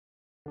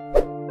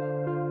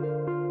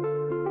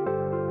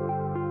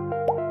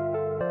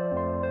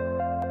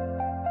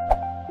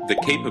The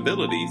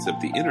capabilities of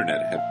the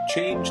Internet have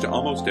changed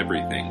almost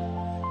everything.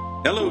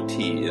 LOT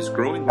is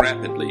growing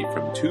rapidly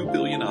from 2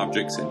 billion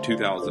objects in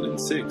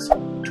 2006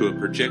 to a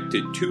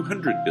projected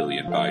 200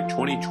 billion by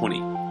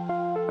 2020.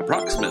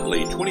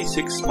 Approximately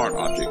 26 smart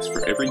objects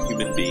for every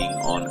human being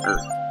on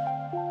Earth.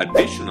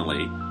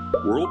 Additionally,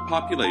 world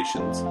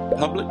populations,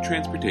 public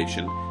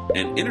transportation,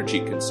 and energy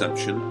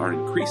consumption are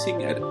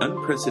increasing at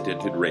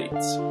unprecedented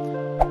rates.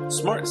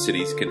 Smart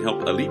cities can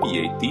help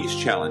alleviate these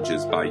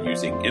challenges by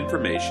using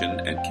information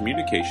and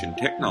communication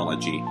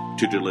technology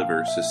to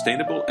deliver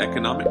sustainable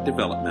economic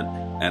development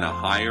and a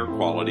higher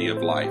quality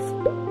of life,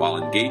 while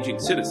engaging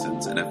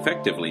citizens in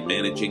effectively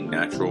managing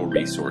natural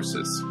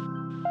resources.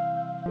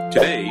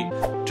 Today,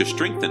 to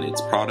strengthen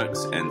its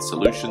products and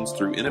solutions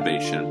through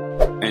innovation,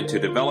 and to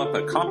develop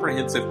a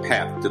comprehensive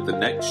path to the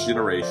next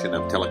generation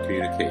of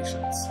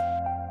telecommunications.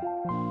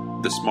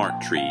 The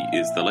Smart Tree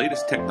is the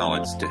latest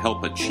technology to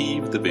help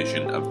achieve the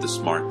vision of the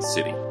smart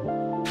city.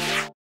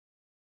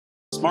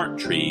 Smart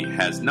Tree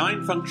has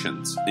 9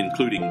 functions,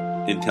 including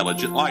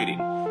intelligent lighting,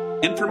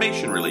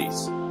 information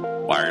release,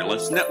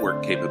 wireless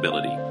network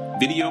capability,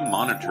 video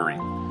monitoring,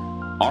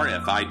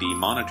 RFID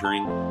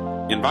monitoring,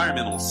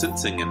 environmental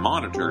sensing and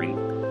monitoring,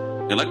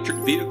 electric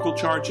vehicle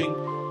charging,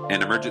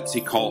 and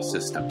emergency call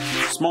system.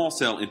 Small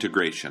cell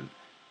integration.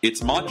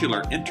 Its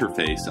modular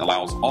interface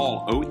allows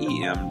all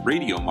OEM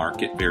radio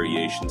market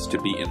variations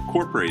to be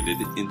incorporated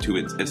into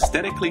its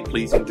aesthetically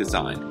pleasing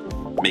design,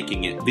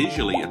 making it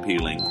visually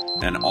appealing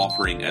and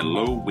offering a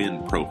low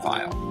wind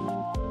profile.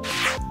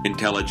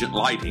 Intelligent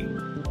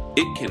lighting.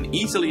 It can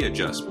easily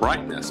adjust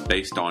brightness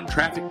based on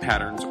traffic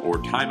patterns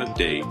or time of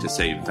day to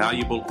save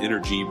valuable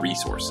energy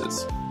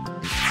resources.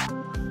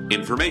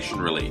 Information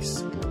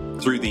release.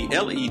 Through the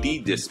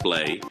LED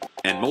display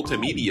and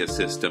multimedia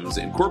systems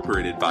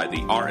incorporated by the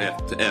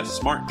RFS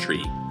Smart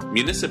Tree,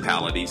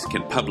 municipalities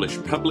can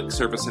publish public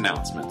service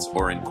announcements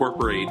or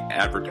incorporate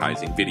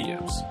advertising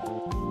videos.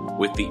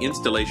 With the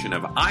installation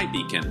of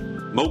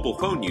iBeacon, mobile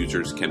phone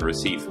users can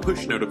receive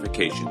push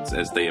notifications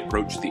as they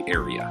approach the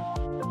area.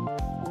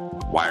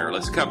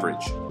 Wireless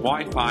coverage,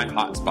 Wi-Fi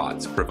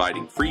hotspots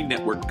providing free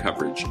network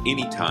coverage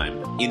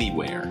anytime,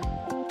 anywhere.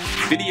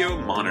 Video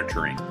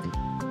monitoring.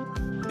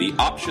 The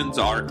options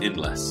are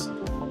endless.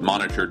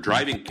 Monitor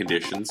driving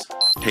conditions,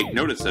 take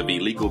notice of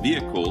illegal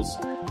vehicles,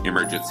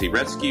 emergency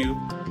rescue,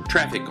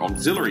 traffic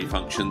auxiliary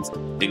functions,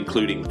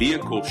 including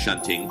vehicle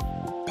shunting,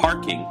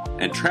 parking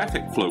and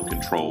traffic flow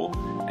control,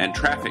 and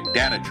traffic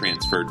data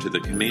transfer to the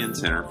command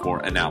center for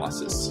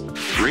analysis.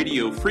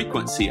 Radio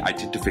frequency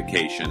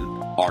identification,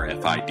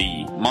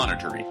 RFID,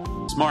 monitoring.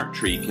 Smart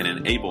Tree can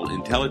enable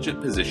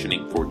intelligent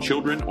positioning for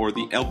children or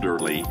the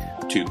elderly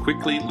to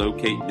quickly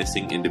locate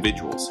missing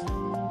individuals.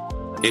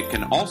 It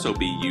can also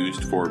be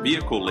used for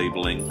vehicle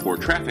labeling for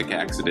traffic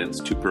accidents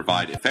to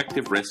provide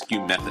effective rescue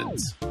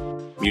methods.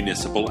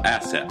 Municipal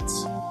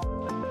assets.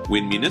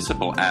 When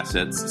municipal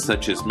assets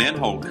such as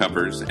manhole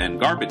covers and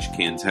garbage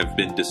cans have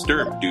been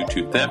disturbed due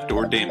to theft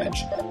or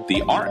damage,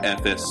 the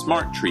RFS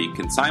Smart Tree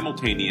can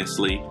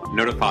simultaneously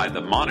notify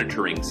the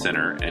monitoring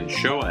center and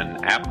show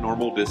an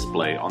abnormal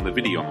display on the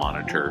video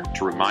monitor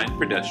to remind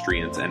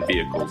pedestrians and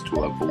vehicles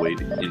to avoid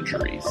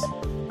injuries.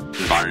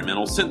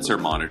 Environmental sensor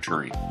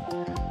monitoring.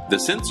 The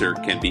sensor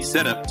can be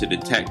set up to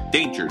detect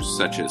dangers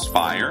such as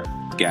fire,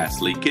 gas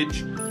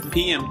leakage,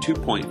 PM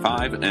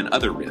 2.5, and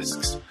other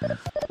risks.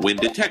 When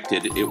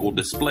detected, it will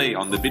display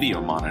on the video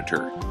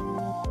monitor,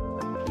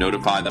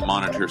 notify the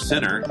monitor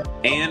center,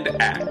 and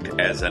act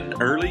as an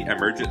early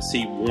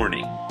emergency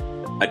warning.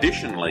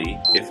 Additionally,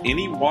 if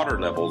any water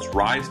levels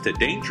rise to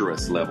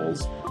dangerous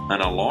levels,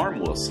 an alarm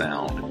will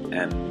sound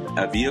and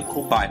a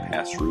vehicle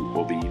bypass route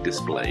will be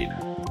displayed.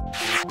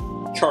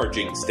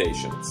 Charging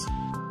stations.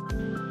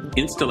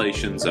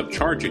 Installations of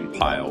charging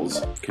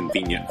piles,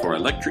 convenient for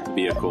electric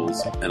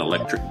vehicles and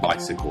electric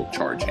bicycle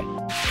charging.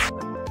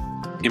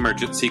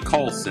 Emergency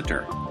Call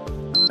Center.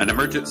 An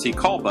emergency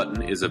call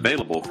button is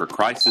available for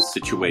crisis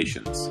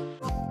situations.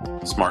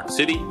 Smart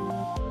City,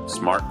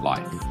 Smart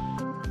Life.